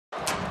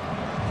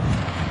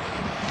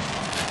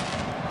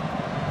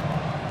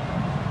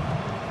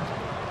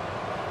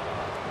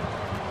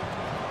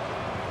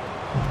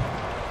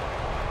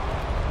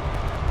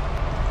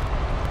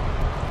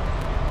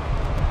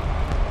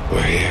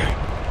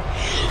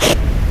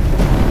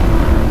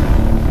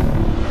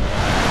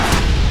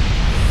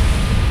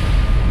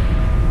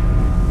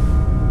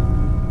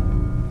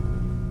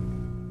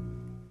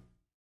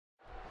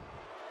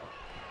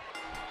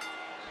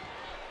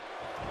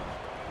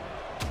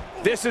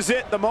This is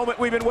it, the moment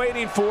we've been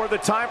waiting for. The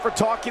time for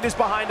talking is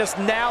behind us.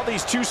 Now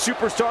these two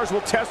superstars will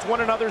test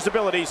one another's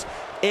abilities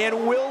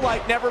and will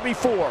like never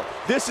before.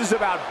 This is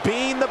about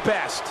being the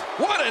best.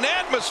 What an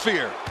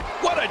atmosphere.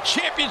 What a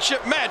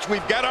championship match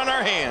we've got on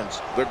our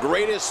hands. The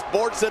greatest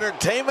sports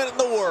entertainment in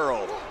the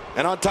world.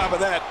 And on top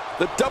of that,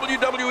 the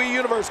WWE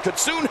Universe could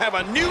soon have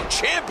a new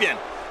champion.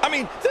 I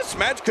mean, this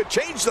match could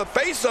change the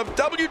face of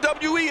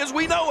WWE as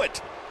we know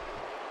it.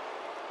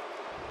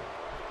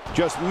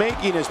 Just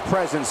making his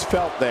presence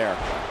felt there.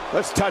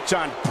 Let's touch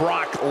on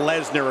Brock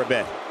Lesnar a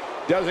bit.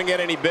 Doesn't get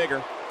any bigger.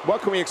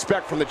 What can we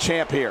expect from the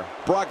champ here?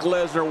 Brock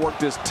Lesnar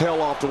worked his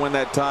tail off to win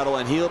that title,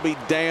 and he'll be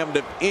damned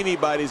if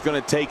anybody's going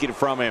to take it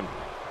from him.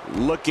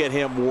 Look at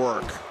him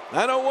work.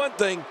 I know one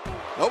thing.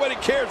 Nobody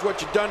cares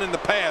what you've done in the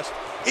past,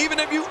 even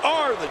if you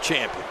are the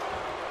champion.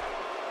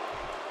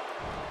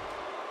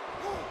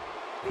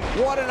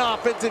 What an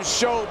offensive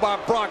show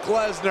by Brock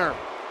Lesnar.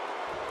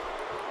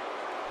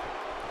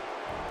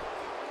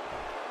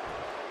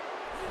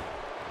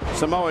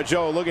 Samoa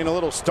Joe looking a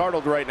little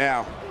startled right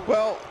now.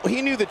 Well,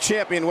 he knew the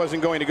champion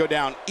wasn't going to go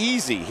down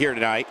easy here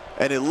tonight.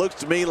 And it looks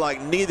to me like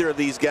neither of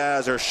these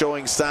guys are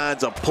showing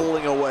signs of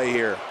pulling away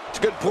here. It's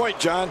a good point,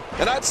 John.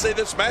 And I'd say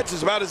this match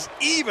is about as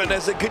even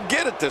as it could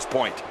get at this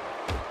point.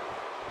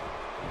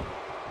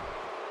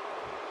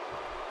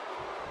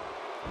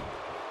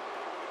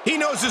 He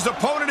knows his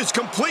opponent is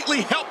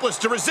completely helpless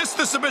to resist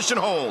the submission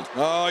hold.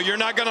 Oh, you're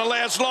not going to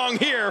last long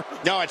here.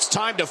 No, it's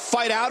time to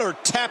fight out or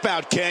tap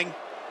out, King.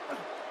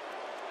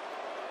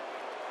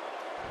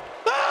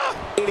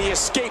 And he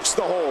escapes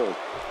the hold.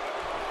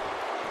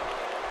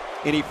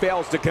 And he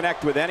fails to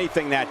connect with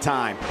anything that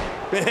time.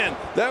 Man,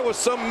 that was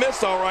some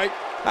miss, all right.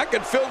 I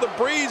could feel the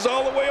breeze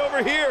all the way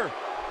over here.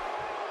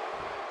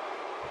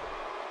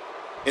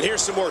 And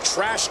here's some more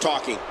trash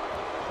talking.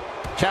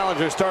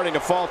 Challenger starting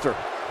to falter.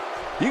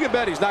 You can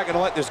bet he's not going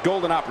to let this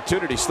golden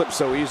opportunity slip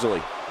so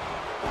easily.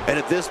 And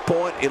at this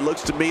point, it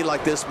looks to me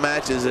like this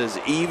match is as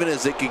even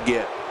as it could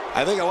get.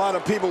 I think a lot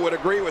of people would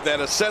agree with that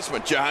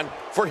assessment, John.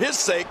 For his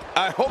sake,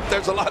 I hope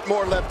there's a lot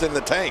more left in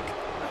the tank.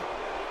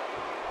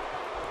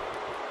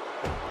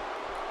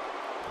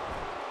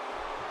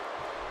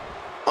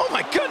 Oh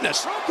my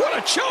goodness, what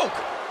a choke!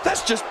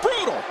 That's just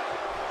brutal.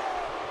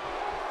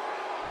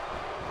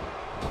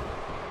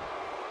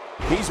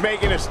 He's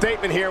making a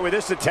statement here with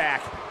this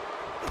attack.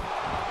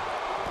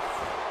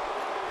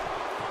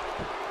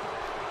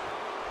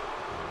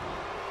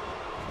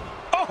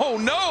 Oh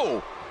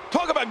no!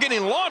 Talk about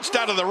getting launched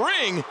out of the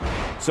ring.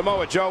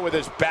 Samoa Joe with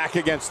his back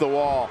against the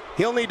wall.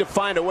 He'll need to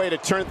find a way to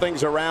turn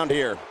things around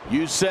here.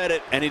 You said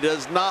it, and he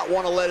does not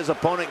want to let his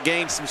opponent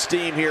gain some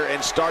steam here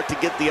and start to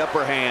get the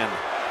upper hand.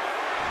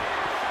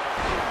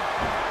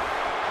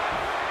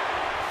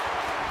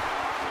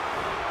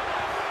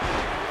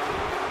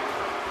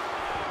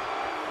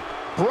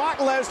 Brock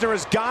Lesnar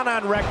has gone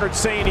on record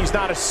saying he's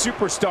not a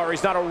superstar,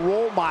 he's not a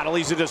role model,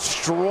 he's a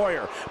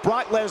destroyer.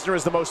 Brock Lesnar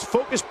is the most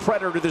focused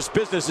predator this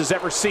business has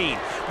ever seen.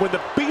 When the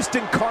beast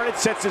incarnate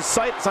sets his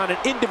sights on an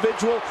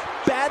individual,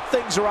 bad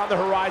things are on the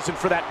horizon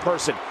for that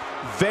person.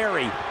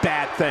 Very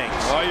bad things.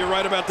 Oh, you're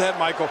right about that,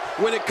 Michael.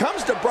 When it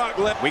comes to Brock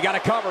Lesnar, we got to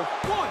cover.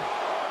 1,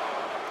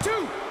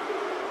 2.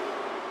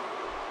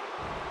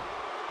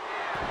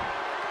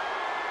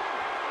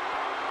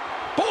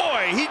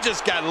 Boy, he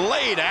just got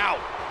laid out.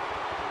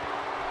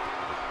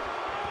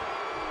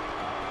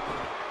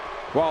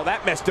 Well,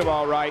 that messed him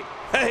all right.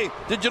 Hey,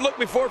 did you look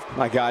before?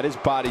 My God, his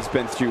body's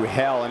been through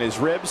hell, and his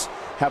ribs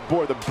have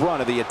bore the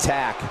brunt of the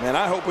attack. And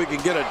I hope we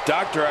can get a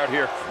doctor out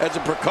here as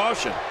a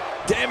precaution.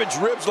 Damaged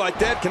ribs like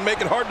that can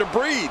make it hard to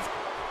breathe.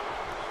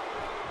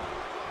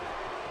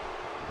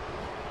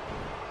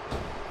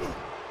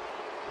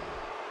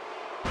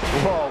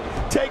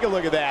 Whoa, take a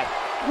look at that.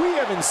 We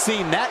haven't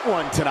seen that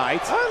one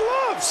tonight.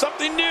 I love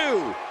something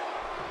new.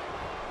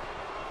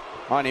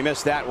 Oh, and he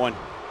missed that one.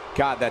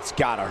 God, that's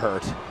gotta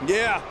hurt.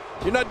 Yeah,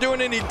 you're not doing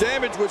any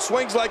damage with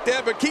swings like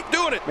that, but keep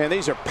doing it. Man,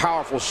 these are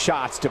powerful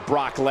shots to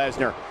Brock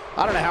Lesnar.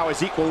 I don't know how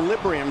his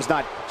equilibrium's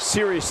not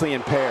seriously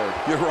impaired.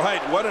 You're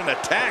right, what an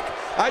attack.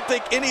 I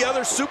think any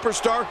other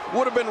superstar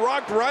would have been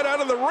rocked right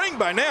out of the ring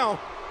by now.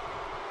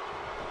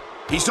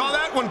 He saw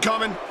that one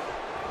coming.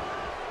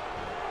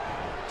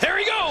 There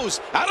he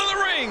goes, out of the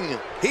ring.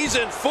 He's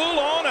in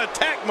full-on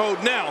attack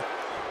mode now.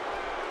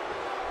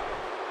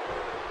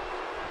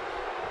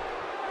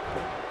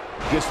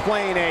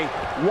 Displaying a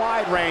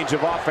wide range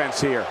of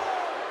offense here.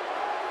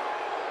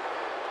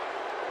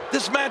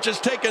 This match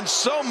has taken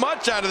so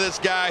much out of this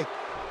guy.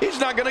 He's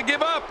not going to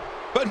give up.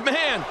 But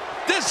man,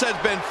 this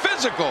has been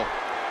physical.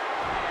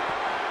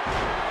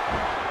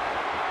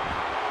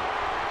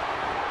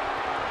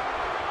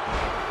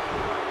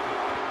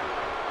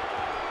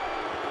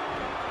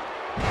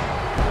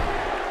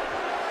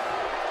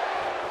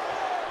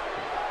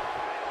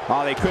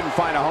 Oh, they couldn't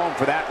find a home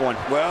for that one.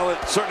 Well,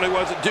 it certainly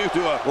wasn't due to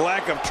a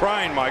lack of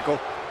trying, Michael.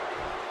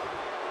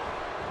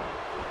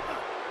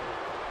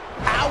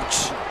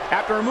 Ouch!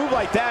 After a move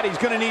like that, he's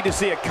going to need to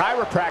see a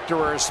chiropractor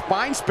or a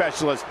spine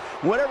specialist,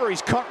 whatever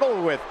he's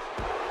comfortable with.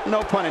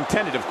 No pun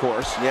intended, of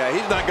course. Yeah,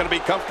 he's not going to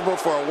be comfortable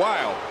for a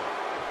while.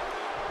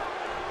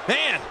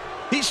 Man,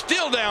 he's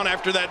still down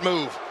after that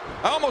move.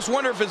 I almost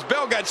wonder if his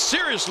bell got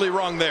seriously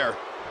wrong there.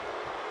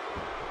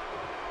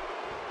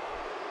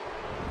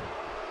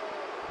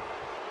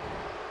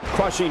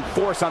 Crushing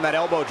force on that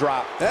elbow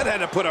drop. That had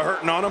to put a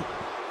hurting on him.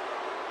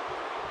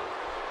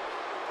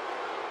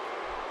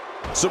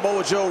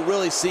 Samoa Joe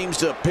really seems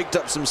to have picked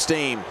up some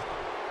steam.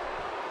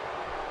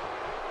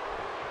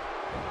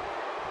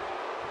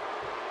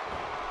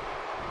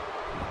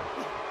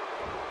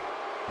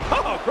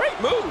 Oh, great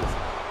move.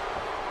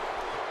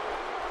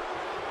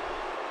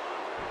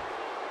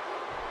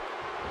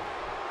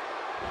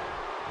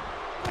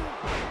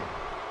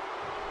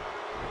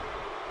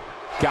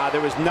 God,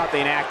 there was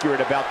nothing accurate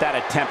about that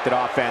attempt at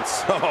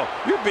offense. Oh,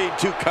 you're being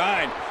too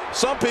kind.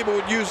 Some people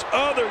would use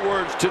other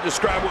words to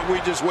describe what we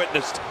just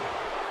witnessed.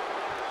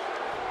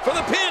 For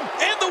the pin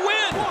and the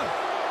win. 1,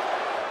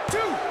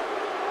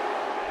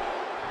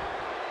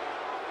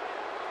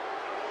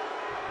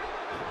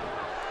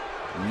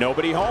 2.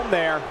 Nobody home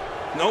there.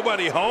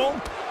 Nobody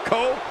home?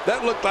 Cole,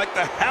 that looked like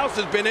the house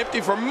has been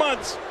empty for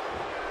months.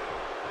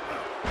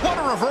 What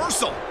a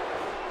reversal.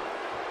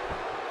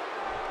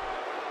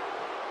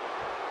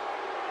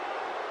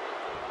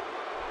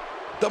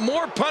 The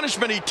more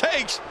punishment he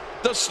takes,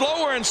 the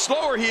slower and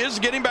slower he is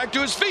getting back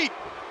to his feet.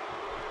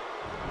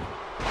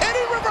 And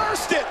he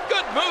reversed it.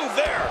 Good move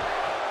there.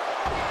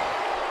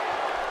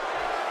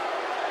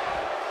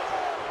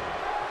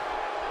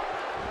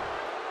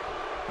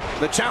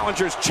 The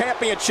challenger's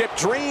championship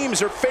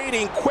dreams are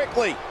fading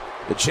quickly.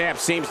 The champ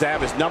seems to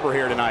have his number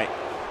here tonight.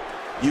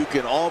 You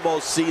can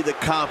almost see the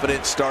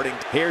confidence starting.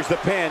 Here's the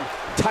pin.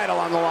 Title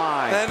on the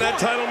line. And that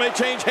title may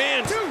change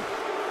hands. 2.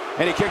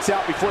 And he kicks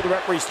out before the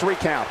referee's 3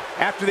 count.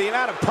 After the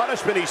amount of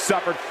punishment he's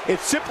suffered,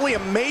 it's simply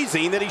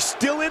amazing that he's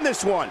still in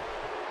this one.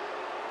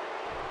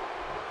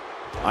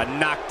 A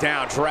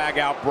knockdown,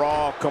 drag-out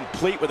brawl,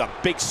 complete with a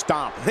big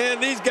stomp.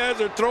 And these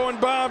guys are throwing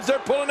bombs. They're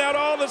pulling out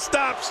all the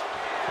stops.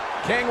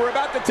 King, we're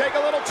about to take a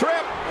little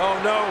trip. Oh,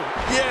 no.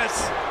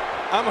 Yes.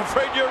 I'm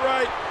afraid you're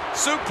right.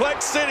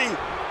 Suplex City.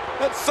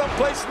 That's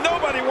someplace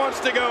nobody wants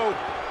to go.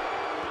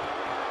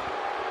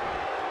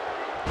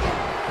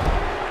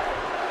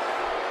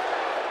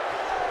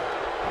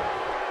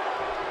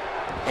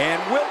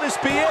 And will this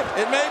be it?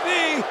 It may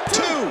be.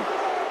 2,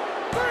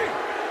 3.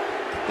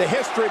 The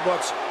history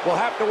books will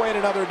have to wait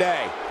another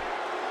day.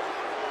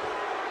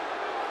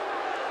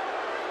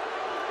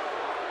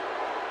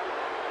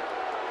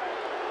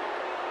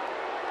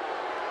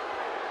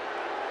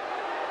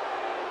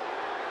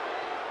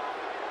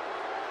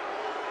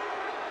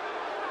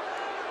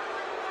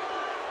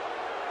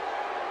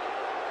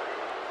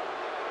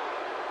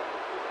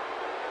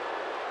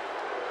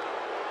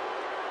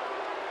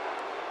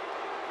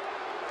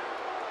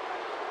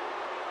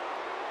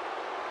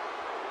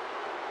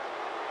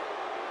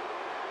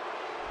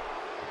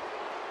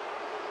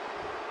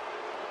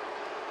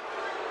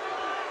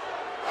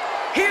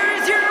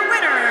 Here's your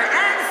winner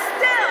and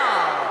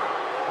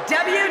still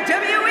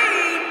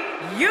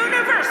WWE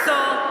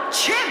Universal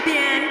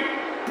Champion,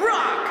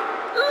 Brock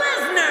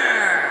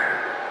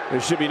Lesnar.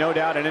 There should be no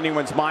doubt in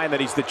anyone's mind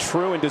that he's the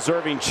true and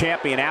deserving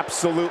champion.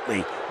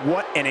 Absolutely.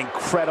 What an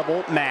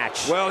incredible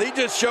match. Well, he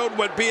just showed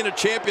what being a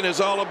champion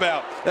is all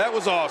about. That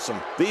was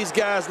awesome. These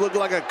guys look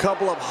like a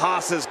couple of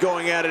hosses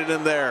going at it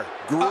in there.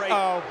 Great.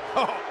 Oh.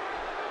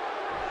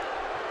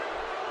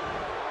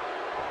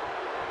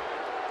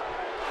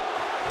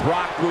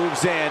 Brock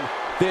moves in.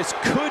 This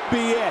could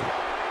be it.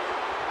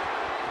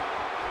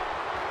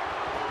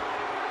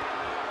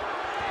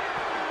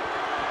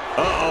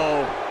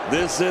 Uh-oh.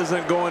 This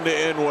isn't going to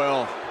end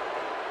well.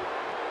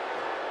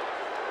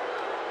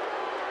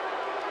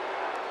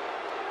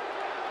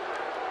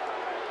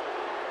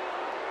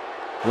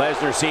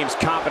 Lesnar seems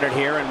confident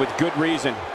here, and with good reason.